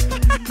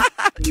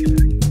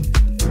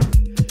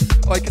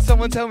 can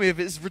someone tell me if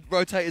it's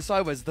rotated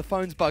sideways? The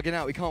phone's bugging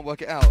out, we can't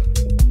work it out.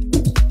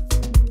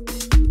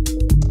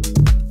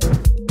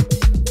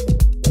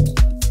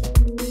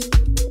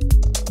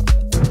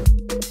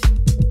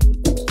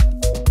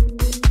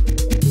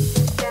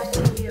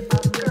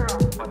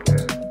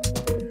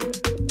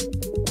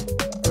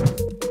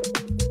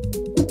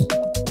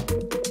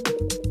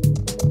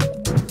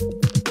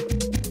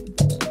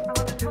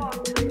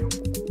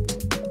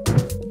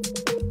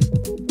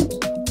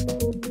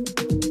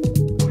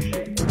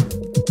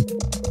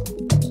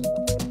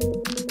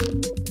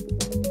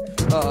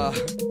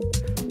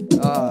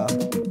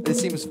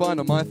 fine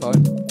on my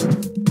phone.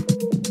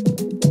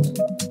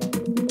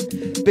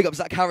 Big up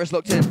Zach Harris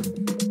locked in.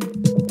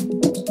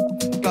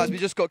 Guys, we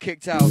just got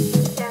kicked out.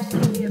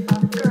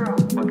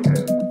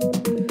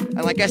 And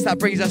I guess that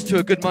brings us to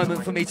a good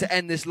moment for me to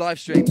end this live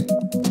stream.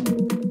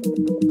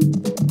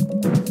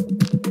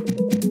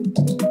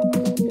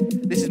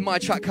 This is my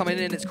track coming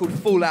in, it's called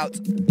Fallout.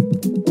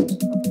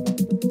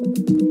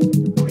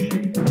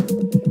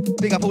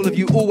 Big up all of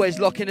you always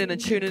locking in and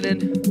tuning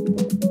in.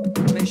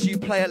 Make sure you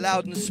play it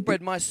loud and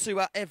spread my Sue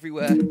out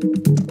everywhere.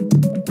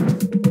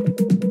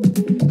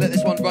 Let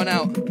this one run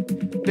out.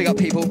 Big up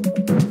people.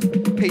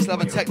 Peace,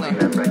 love and techno.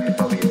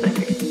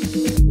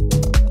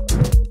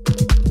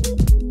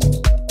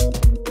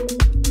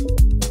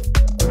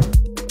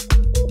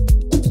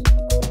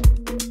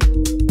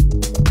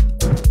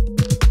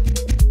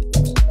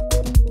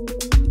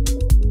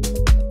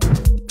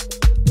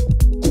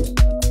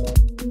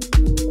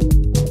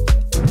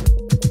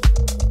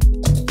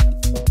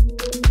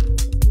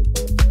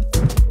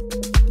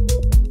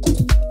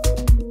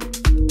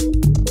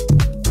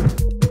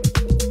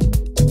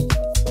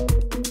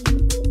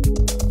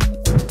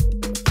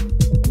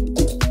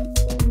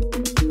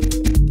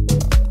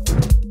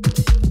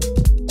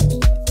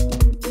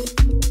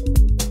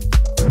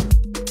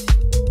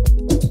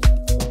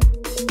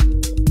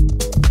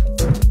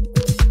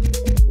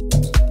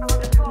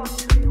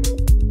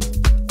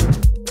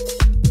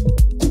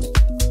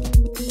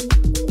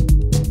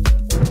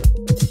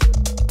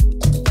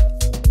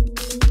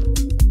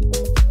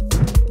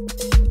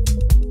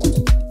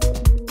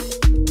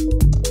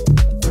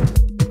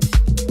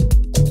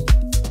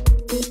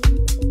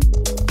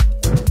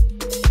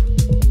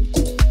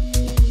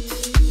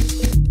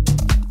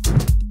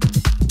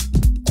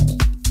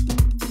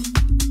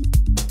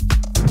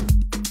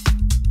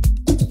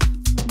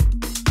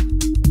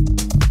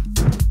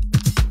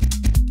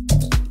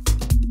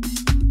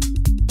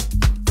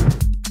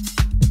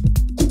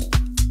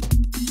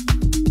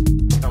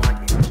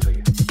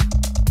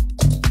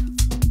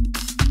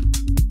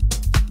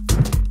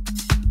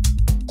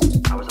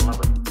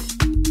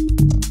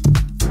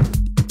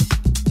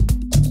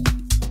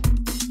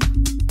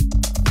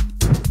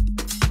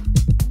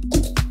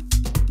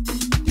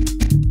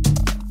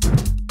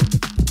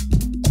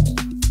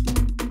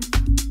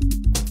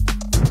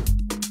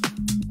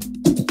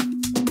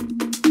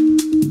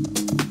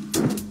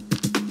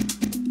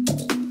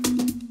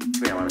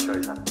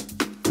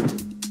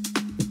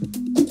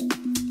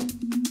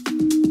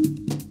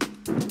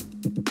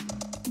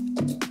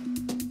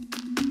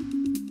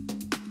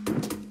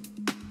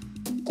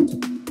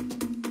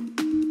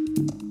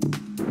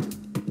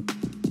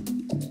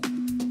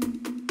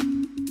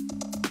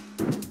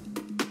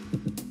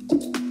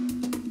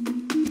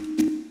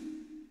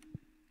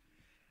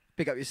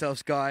 Pick up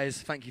yourselves, guys.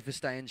 Thank you for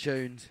staying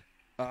tuned.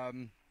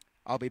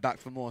 I'll be back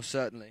for more,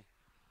 certainly.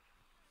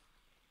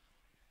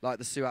 Like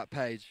the Suat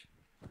page.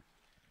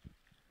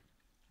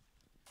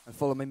 And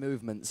follow my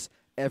movements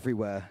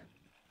everywhere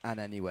and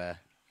anywhere.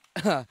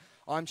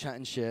 I'm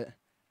chatting shit.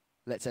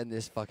 Let's end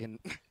this fucking...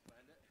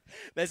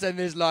 Let's end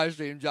this live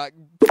stream, Jack.